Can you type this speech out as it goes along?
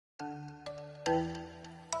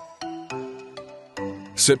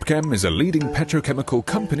Sipchem is a leading petrochemical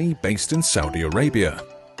company based in Saudi Arabia.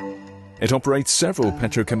 It operates several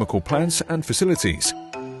petrochemical plants and facilities,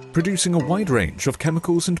 producing a wide range of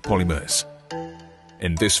chemicals and polymers.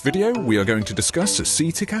 In this video, we are going to discuss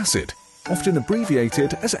acetic acid, often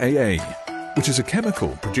abbreviated as AA, which is a chemical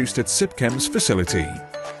produced at Sipchem's facility.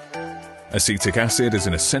 Acetic acid is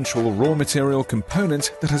an essential raw material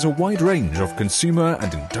component that has a wide range of consumer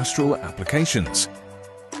and industrial applications.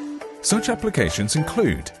 Such applications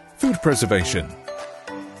include food preservation,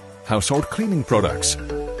 household cleaning products,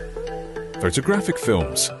 photographic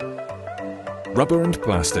films, rubber and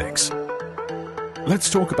plastics. Let's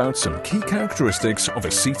talk about some key characteristics of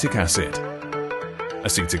acetic acid.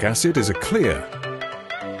 Acetic acid is a clear,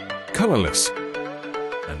 colorless,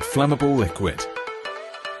 and flammable liquid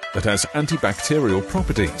that has antibacterial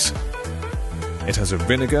properties. It has a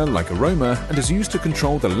vinegar-like aroma and is used to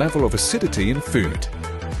control the level of acidity in food.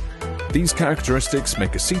 These characteristics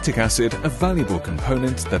make acetic acid a valuable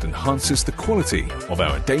component that enhances the quality of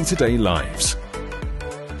our day-to-day lives.